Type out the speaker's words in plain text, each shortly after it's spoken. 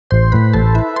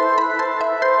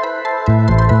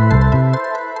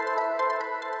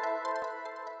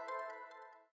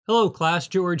Hello class,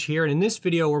 George here, and in this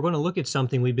video we're going to look at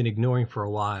something we've been ignoring for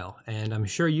a while, and I'm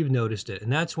sure you've noticed it,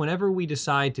 and that's whenever we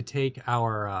decide to take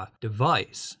our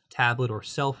device, tablet or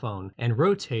cell phone, and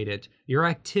rotate it, your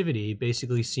activity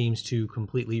basically seems to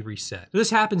completely reset. This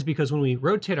happens because when we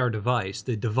rotate our device,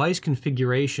 the device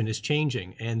configuration is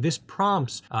changing, and this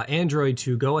prompts Android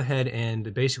to go ahead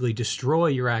and basically destroy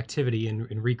your activity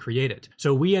and recreate it.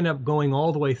 So we end up going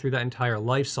all the way through that entire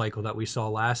life cycle that we saw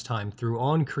last time, through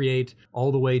on create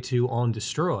all the way to on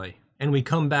destroy, and we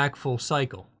come back full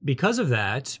cycle. Because of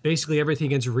that, basically everything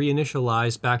gets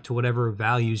reinitialized back to whatever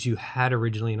values you had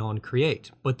originally in on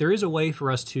create. But there is a way for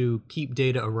us to keep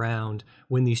data around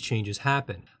when these changes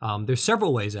happen. There's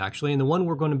several ways actually, and the one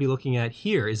we're going to be looking at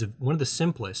here is one of the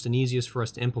simplest and easiest for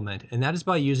us to implement, and that is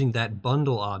by using that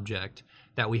bundle object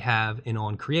that we have in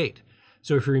on create.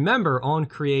 So if you remember,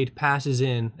 onCreate passes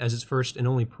in, as its first and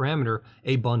only parameter,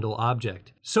 a bundle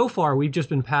object. So far, we've just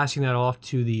been passing that off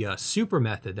to the super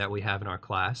method that we have in our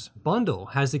class. Bundle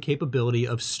has the capability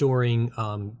of storing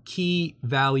key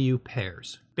value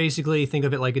pairs. Basically, think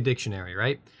of it like a dictionary,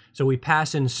 right? So we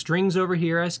pass in strings over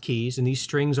here as keys, and these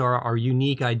strings are our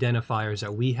unique identifiers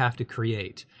that we have to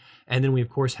create. And then we, of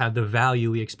course, have the value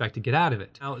we expect to get out of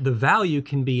it. Now, the value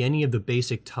can be any of the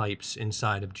basic types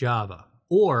inside of Java,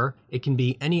 or it can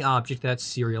be any object that's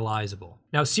serializable.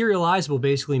 Now, serializable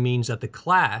basically means that the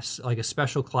class, like a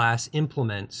special class,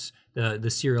 implements the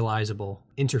serializable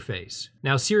interface.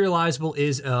 Now, serializable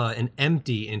is an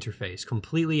empty interface,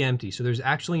 completely empty, so there's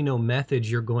actually no methods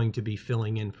you're going to be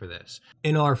filling in for this.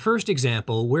 In our first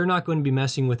example, we're not going to be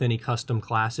messing with any custom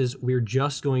classes. We're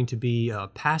just going to be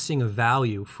passing a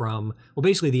value from, well,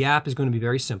 basically the app is going to be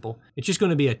very simple. It's just going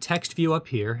to be a text view up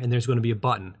here, and there's going to be a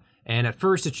button. And at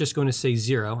first it's just going to say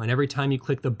 0, and every time you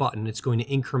click the button it's going to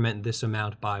increment this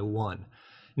amount by 1.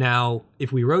 Now,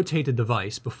 if we rotate the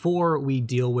device, before we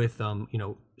deal with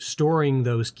storing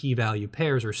those key value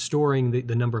pairs or storing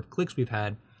the number of clicks we've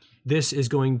had, this is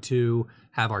going to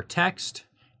have our text,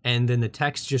 and then the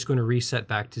text is just going to reset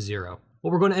back to 0.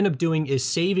 What we're going to end up doing is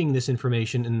saving this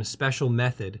information in a special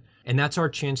method, and that's our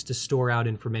chance to store out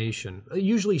information,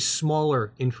 usually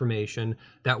smaller information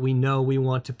that we know we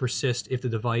want to persist if the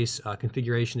device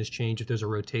configuration is changed, if there's a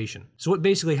rotation. So what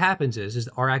basically happens is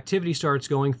our activity starts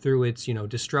going through its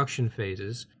destruction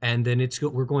phases, and then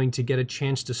we're going to get a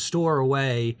chance to store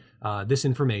away this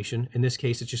information. In this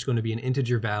case, it's just going to be an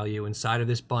integer value inside of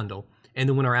this bundle. And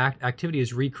then when our activity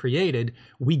is recreated,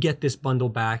 we get this bundle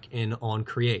back in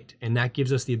onCreate. And that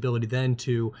gives us the ability then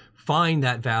to find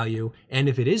that value, and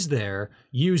if it is there,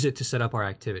 use it to set up our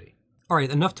activity. All right,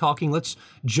 enough talking. Let's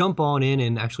jump on in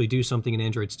and actually do something in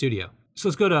Android Studio. So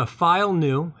let's go to File,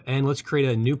 New, and let's create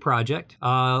a new project.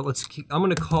 I'm going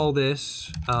to call this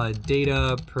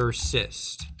Data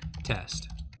Persist Test.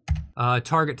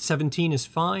 Target 17 is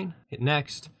fine. Hit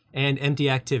Next, and empty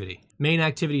activity. Main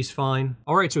activity is fine.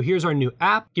 All right, so here's our new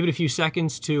app. Give it a few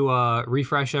seconds to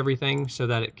refresh everything so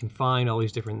that it can find all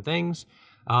these different things.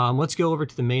 Let's go over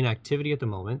to the main activity at the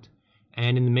moment.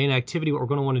 And in the main activity, what we're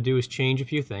going to want to do is change a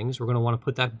few things. We're going to want to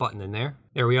put that button in there.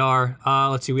 There we are.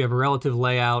 Let's see, we have a relative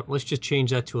layout. Let's just change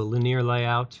that to a linear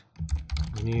layout.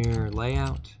 Linear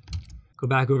layout. Go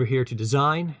back over here to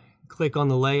design. Click on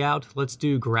the layout. Let's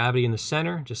do gravity in the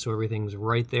center, just so everything's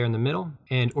right there in the middle.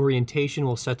 And orientation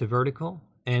we'll set to vertical.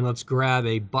 And let's grab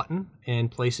a button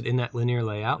and place it in that linear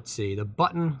layout. Let's see, the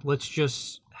button, let's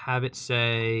just have it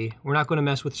say, we're not going to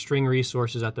mess with string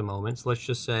resources at the moment, so let's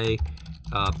just say,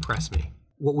 press me.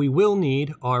 What we will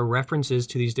need are references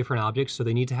to these different objects, so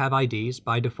they need to have IDs.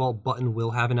 By default, button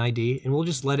will have an ID, and we'll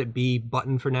just let it be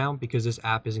button for now, because this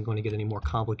app isn't going to get any more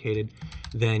complicated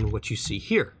than what you see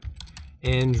here.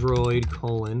 Android :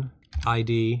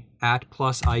 ID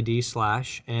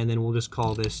 @+ID/, and then we'll just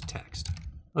call this text.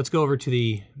 Let's go over to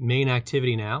the main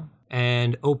activity now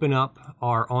and open up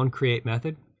our onCreate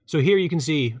method. So here you can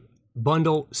see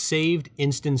bundle saved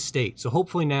instance state. So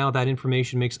hopefully now that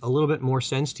information makes a little bit more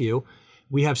sense to you.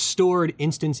 We have stored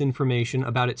instance information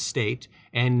about its state,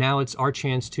 and now it's our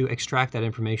chance to extract that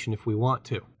information if we want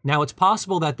to. Now it's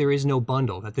possible that there is no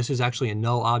bundle, that this is actually a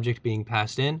null object being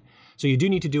passed in. So you do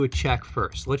need to do a check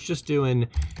first. Let's just do an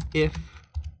if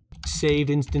saved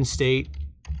instance state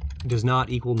does not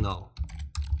equal null.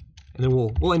 And then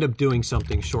we'll end up doing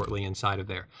something shortly inside of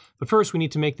there. But first we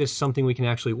need to make this something we can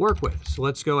actually work with. So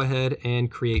let's go ahead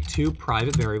and create two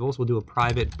private variables. We'll do a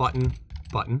private button.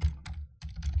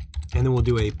 And then we'll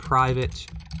do a private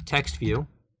text view,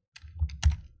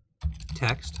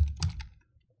 text.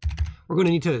 We're going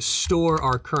to need to store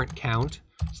our current count.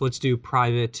 So let's do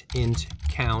private int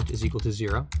count is equal to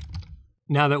 0.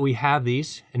 Now that we have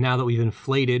these, and now that we've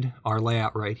inflated our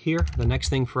layout right here, the next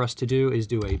thing for us to do is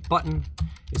do a button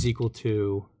is equal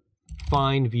to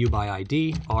find view by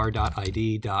ID,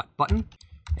 r.id.button.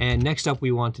 And next up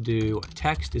we want to do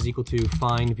text is equal to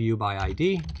find view by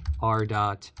ID,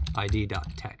 r.id.text.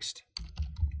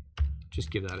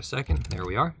 Just give that a second. There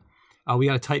we are. We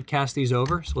got to typecast these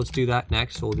over, so let's do that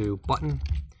next. So we'll do button,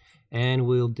 and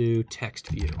we'll do text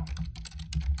view.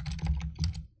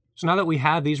 So now that we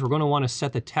have these, we're going to want to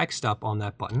set the text up on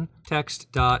that button.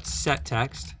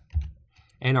 Text.setText.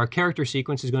 And our character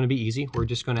sequence is going to be easy. We're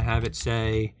just going to have it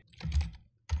say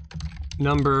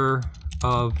number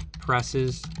of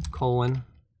presses, colon,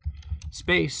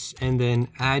 space, and then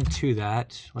add to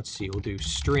that, let's see, we'll do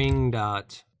string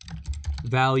dot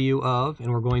value of,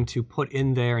 and we're going to put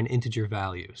in there an integer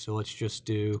value. So let's just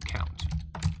do count.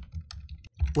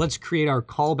 Let's create our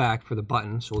callback for the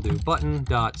button. So we'll do button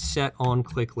dot set on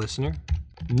click listener,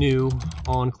 new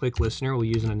on click listener. We'll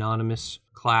use an anonymous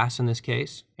class in this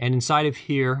case. And inside of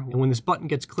here, and when this button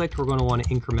gets clicked, we're going to want to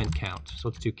increment count. So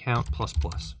let's do count plus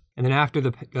plus. And then after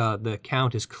the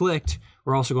count is clicked,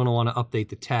 we're also going to want to update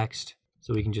the text.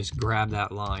 So we can just grab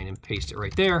that line and paste it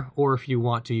right there. Or if you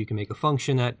want to, you can make a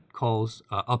function that calls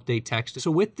update text. So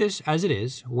with this as it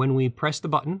is, when we press the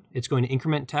button, it's going to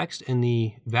increment text, and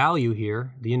the value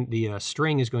here, the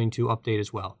string is going to update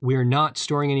as well. We are not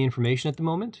storing any information at the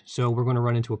moment, so we're going to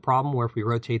run into a problem where if we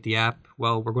rotate the app,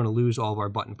 well, we're going to lose all of our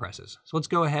button presses. So let's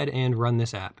go ahead and run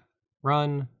this app.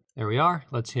 Run. There we are.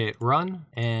 Let's hit run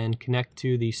and connect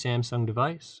to the Samsung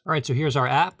device. All right, so here's our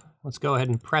app. Let's go ahead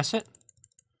and press it.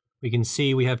 We can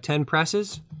see we have 10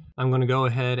 presses. I'm going to go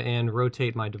ahead and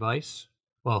rotate my device.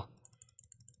 Well,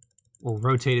 we'll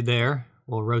rotate it there.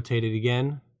 We'll rotate it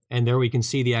again. And there we can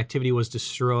see the activity was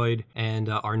destroyed, and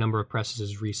our number of presses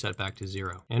is reset back to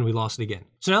 0. And we lost it again.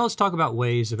 So now let's talk about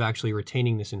ways of actually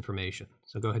retaining this information.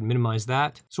 So go ahead and minimize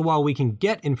that. So while we can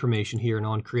get information here in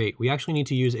onCreate, we actually need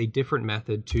to use a different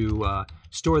method to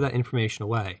store that information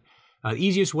away. The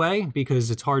easiest way, because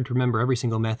it's hard to remember every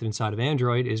single method inside of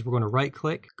Android, is we're going to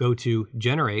right-click, go to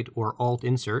Generate or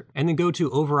Alt-Insert, and then go to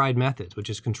Override Methods, which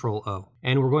is Control-O.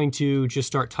 And we're going to just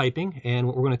start typing, and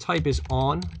what we're going to type is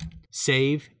on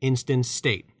save instance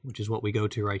state, which is what we go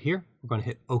to right here. We're going to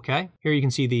hit OK. Here you can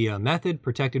see the method,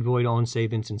 protected void on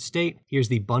save instance state. Here's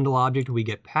the bundle object we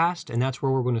get passed, and that's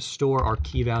where we're going to store our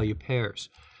key value pairs.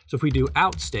 So if we do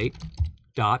outstate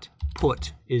dot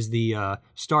put is the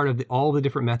start of all the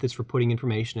different methods for putting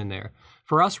information in there.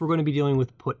 For us, we're going to be dealing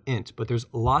with put int, but there's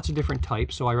lots of different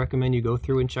types, so I recommend you go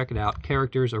through and check it out.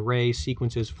 Characters, arrays,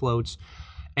 sequences, floats,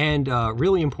 and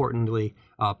really importantly,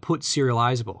 put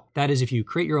serializable. That is, if you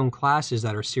create your own classes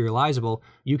that are serializable,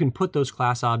 you can put those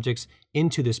class objects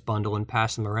into this bundle and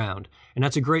pass them around. And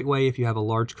that's a great way if you have a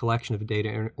large collection of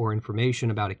data or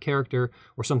information about a character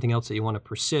or something else that you want to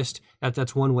persist.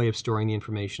 That's one way of storing the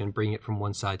information and bringing it from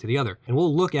one side to the other. And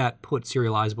we'll look at put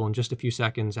serializable in just a few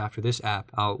seconds after this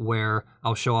app, where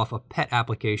I'll show off a pet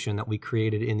application that we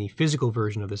created in the physical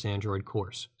version of this Android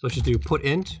course. So let's just do put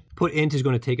int. Put int is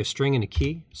going to take a string and a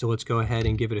key. So let's go ahead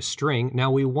and give it a string. Now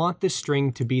we want this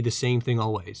string to be the same thing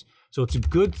always. So it's a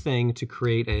good thing to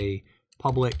create a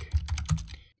public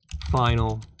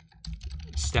final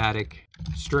static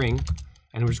string,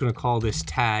 and we're just going to call this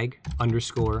tag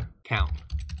underscore count.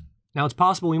 Now it's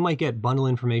possible we might get bundle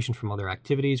information from other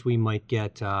activities. We might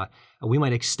get we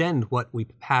might extend what we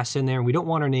pass in there, and we don't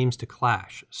want our names to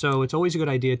clash. So it's always a good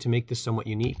idea to make this somewhat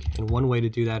unique. And one way to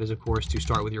do that is, of course, to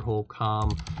start with your whole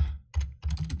com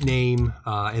name,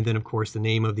 and then of course the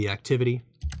name of the activity,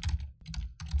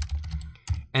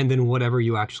 and then whatever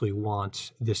you actually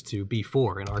want this to be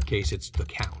for. In our case, it's the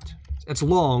count. It's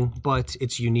long, but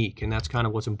it's unique, and that's kind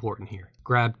of what's important here.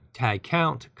 Grab tag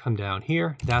count, come down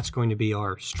here. That's going to be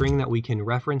our string that we can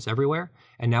reference everywhere.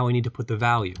 And now we need to put the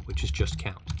value, which is just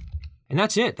count. And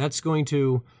that's it. That's going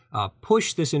to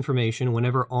push this information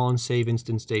whenever on save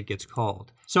instance state gets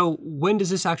called. So when does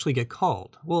this actually get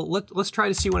called? Well, let's try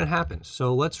to see when it happens.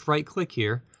 So let's right click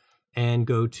here and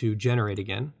go to generate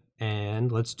again.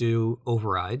 And let's do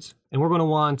overrides. And we're going to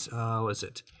want, what is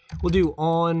it? We'll do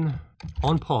on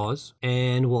pause,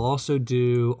 and we'll also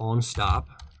do on stop,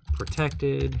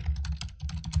 protected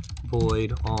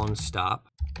void on stop.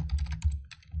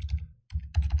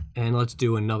 And let's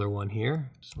do another one here.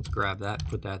 So let's grab that,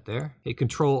 put that there. Hit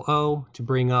Control O to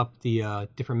bring up the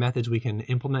different methods we can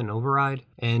implement and override,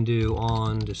 and do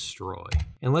on destroy.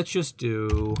 And let's just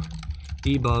do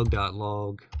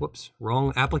debug.log, whoops,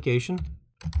 wrong application,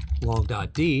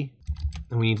 log.d,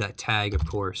 and we need that tag, of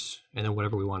course, and then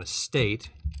whatever we want to state.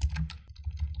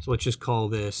 So let's just call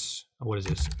this, what is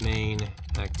this, main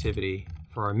activity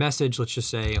For our message, let's just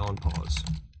say on pause.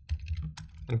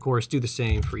 And of course, do the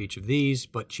same for each of these,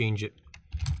 but change it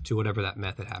to whatever that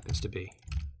method happens to be.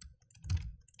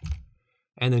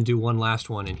 And then do one last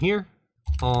one in here,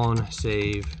 on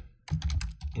save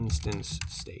instance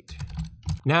state.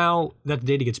 Now that the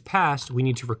data gets passed, we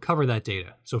need to recover that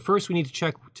data. So first we need to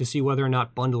check to see whether or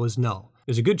not bundle is null.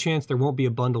 There's a good chance there won't be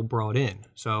a bundle brought in.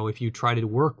 So if you try to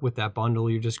work with that bundle,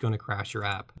 you're just going to crash your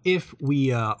app. If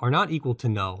we are not equal to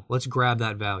null, let's grab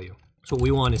that value. So what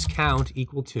we want is count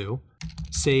equal to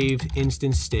save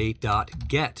instance state dot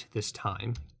get this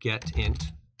time, get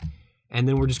int. And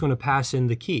then we're just going to pass in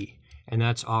the key, and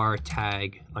that's our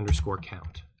tag underscore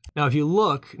count. Now, if you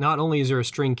look, not only is there a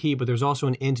string key, but there's also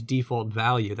an int default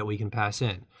value that we can pass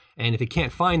in. And if it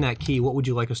can't find that key, what would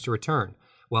you like us to return?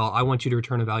 Well, I want you to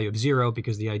return a value of 0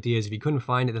 because the idea is if you couldn't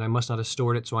find it, then I must not have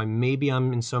stored it. So maybe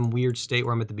I'm in some weird state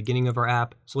where I'm at the beginning of our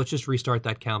app. So let's just restart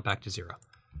that count back to 0.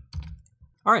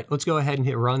 All right, let's go ahead and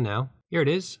hit run now. Here it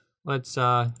is. Let's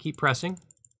keep pressing.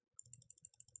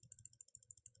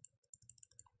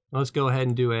 Let's go ahead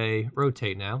and do a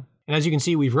rotate now. And as you can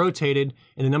see, we've rotated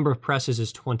and the number of presses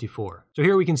is 24. So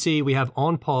here we can see we have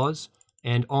on pause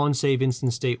and on save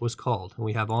instance state was called. And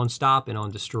we have on stop and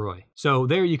on destroy. So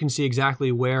there you can see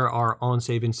exactly where our on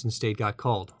save instance state got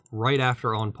called, right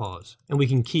after on pause. And we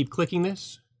can keep clicking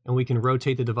this and we can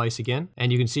rotate the device again.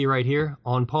 And you can see right here,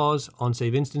 on pause, on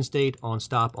save instance state, on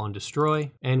stop, on destroy,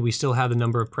 and we still have the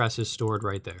number of presses stored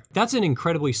right there. That's an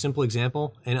incredibly simple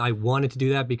example, and I wanted to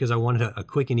do that because I wanted a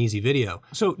quick and easy video.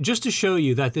 So just to show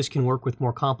you that this can work with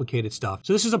more complicated stuff.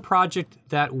 So this is a project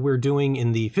that we're doing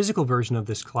in the physical version of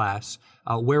this class,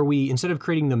 where we, instead of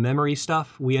creating the memory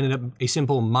stuff, we ended up a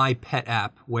simple My Pet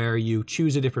app where you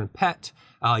choose a different pet,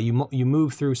 you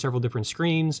move through several different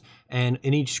screens, and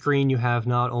in each screen you have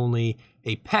not only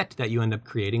a pet that you end up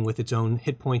creating with its own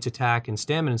hit points, attack, and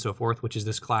stamina and so forth, which is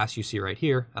this class you see right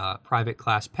here, private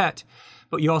class pet,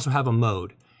 but you also have a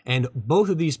mode. And both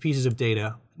of these pieces of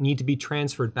data need to be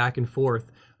transferred back and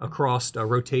forth across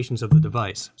rotations of the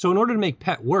device. So in order to make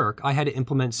pet work, I had to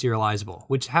implement serializable,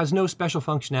 which has no special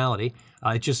functionality.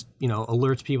 It just,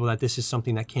 alerts people that this is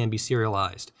something that can be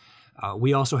serialized.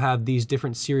 We also have these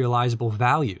different serializable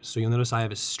values. So you'll notice I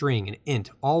have a string, an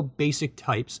int, all basic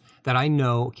types that I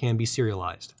know can be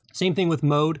serialized. Same thing with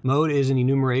mode. Mode is an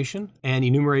enumeration, and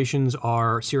enumerations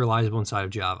are serializable inside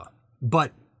of Java.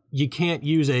 But you can't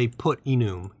use a put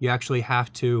enum. You actually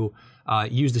have to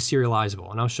use the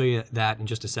serializable, and I'll show you that in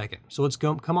just a second. So let's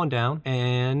come on down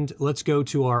and let's go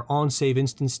to our on save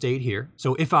instance state here.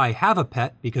 So if I have a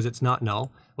pet, because it's not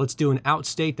null, let's do an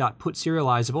outstate.put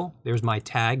serializable. There's my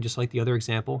tag, just like the other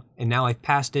example, and now I've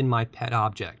passed in my pet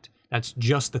object. That's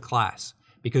just the class.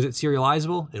 Because it's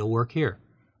serializable, it'll work here.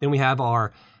 Then we have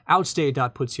our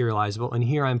outstate.put serializable, and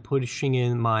here I'm pushing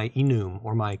in my enum,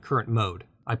 or my current mode.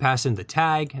 I pass in the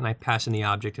tag, and I pass in the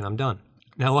object, and I'm done.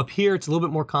 Now up here, it's a little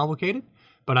bit more complicated,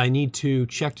 but I need to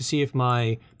check to see if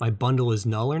my bundle is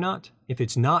null or not. If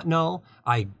it's not null,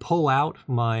 I pull out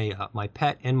my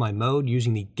pet and my mode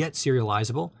using the get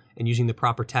serializable and using the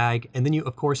proper tag. And then you,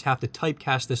 of course, have to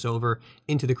typecast this over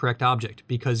into the correct object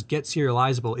because get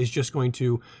serializable is just going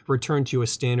to return to you a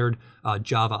standard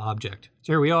Java object.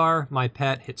 So here we are, my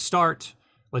pet, hit start.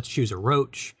 Let's choose a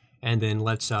roach, and then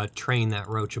let's train that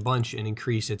roach a bunch and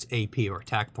increase its AP or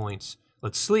attack points.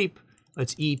 Let's sleep.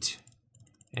 Let's eat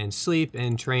and sleep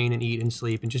and train and eat and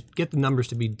sleep and just get the numbers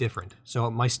to be different.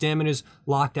 So my stamina is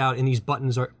locked out and these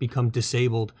buttons become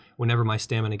disabled whenever my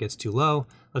stamina gets too low.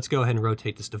 Let's go ahead and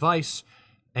rotate this device.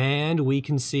 And we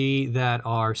can see that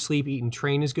our sleep, eat, and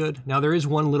train is good. Now there is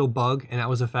one little bug, and that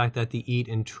was the fact that the eat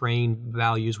and train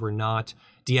values were not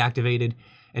deactivated.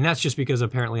 And that's just because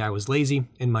apparently I was lazy,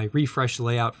 and my refresh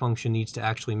layout function needs to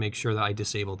actually make sure that I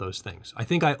disable those things. I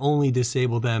think I only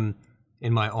disable them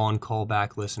in my on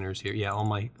callback listeners here. Yeah, on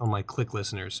my click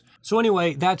listeners. So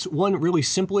anyway, that's one really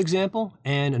simple example,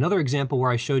 and another example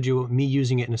where I showed you me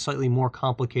using it in a slightly more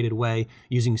complicated way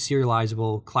using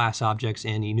serializable class objects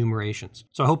and enumerations.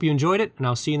 So I hope you enjoyed it, and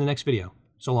I'll see you in the next video.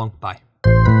 So long, bye.